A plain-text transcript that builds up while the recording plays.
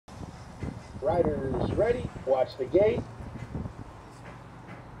Riders ready, watch the gate.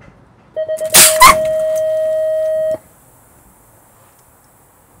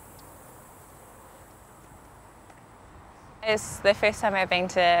 It's the first time I've been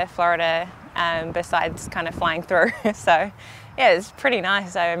to Florida besides kind of flying through, so yeah, it's pretty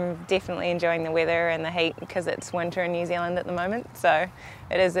nice. I'm definitely enjoying the weather and the heat because it's winter in New Zealand at the moment, so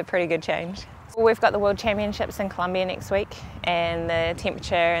it is a pretty good change. We've got the World Championships in Colombia next week, and the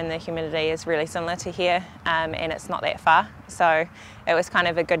temperature and the humidity is really similar to here, and it's not that far, so it was kind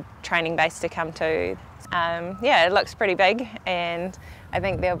of a good training base to come to. Yeah, it looks pretty big, and I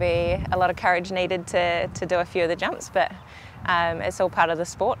think there'll be a lot of courage needed to do a few of the jumps, but it's all part of the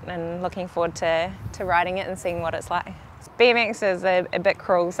sport, and looking forward to riding it and seeing what it's like. BMX is a bit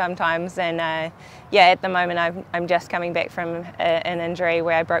cruel sometimes, and yeah, at the moment I'm just coming back from an injury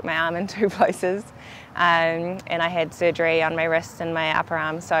where I broke my arm in 2 places, and I had surgery on my wrist and my upper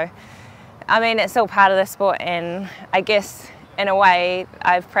arm, so I mean it's all part of the sport, and I guess in a way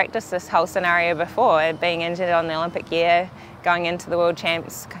I've practiced this whole scenario before, being injured on the Olympic year, going into the World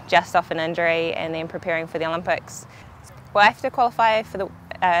Champs just off an injury, and then preparing for the Olympics. Well, I have to qualify for the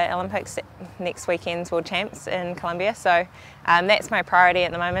Olympics next weekend's World Champs in Colombia, so that's my priority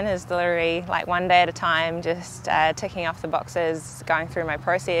at the moment, is literally like one day at a time, just ticking off the boxes, going through my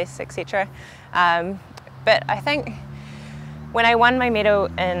process, etc. But I think when I won my medal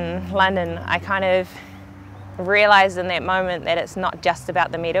in London, I kind of realised in that moment that it's not just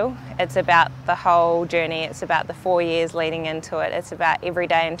about the medal, it's about the whole journey, it's about the 4 years leading into it, it's about every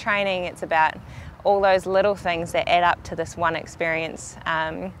day in training, it's about all those little things that add up to this one experience.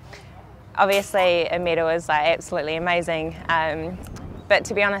 Obviously a medal is like absolutely amazing, but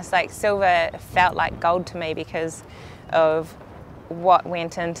to be honest, like silver felt like gold to me because of what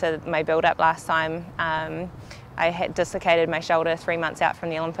went into my build-up last time. I had dislocated my shoulder 3 months out from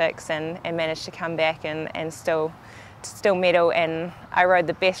the Olympics, and managed to come back and still medal, and I rode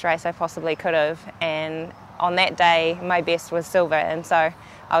the best race I possibly could have, and on that day my best was silver, and so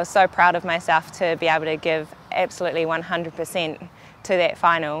I was so proud of myself to be able to give absolutely 100% to that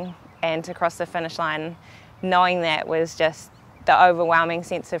final and to cross the finish line. Knowing that was just, the overwhelming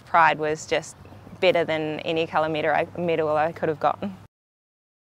sense of pride was just better than any colour medal I could have gotten.